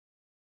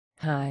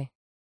Hi.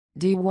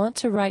 Do you want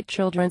to write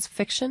children's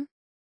fiction?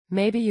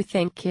 Maybe you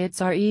think kids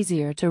are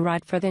easier to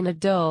write for than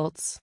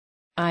adults.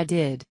 I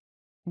did.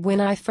 When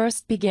I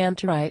first began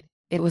to write,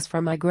 it was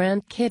for my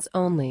grandkids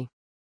only.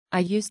 I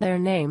used their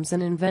names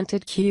and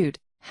invented cute,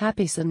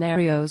 happy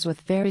scenarios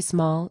with very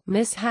small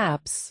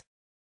mishaps.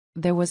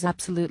 There was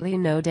absolutely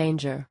no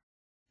danger.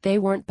 They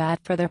weren't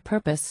bad for their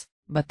purpose,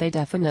 but they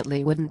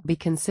definitely wouldn't be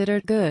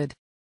considered good.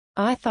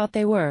 I thought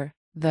they were,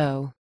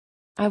 though.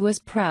 I was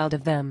proud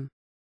of them.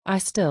 I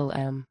still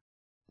am.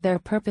 Their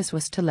purpose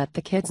was to let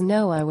the kids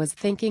know I was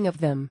thinking of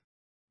them.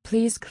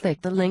 Please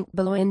click the link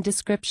below in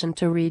description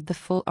to read the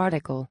full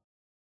article.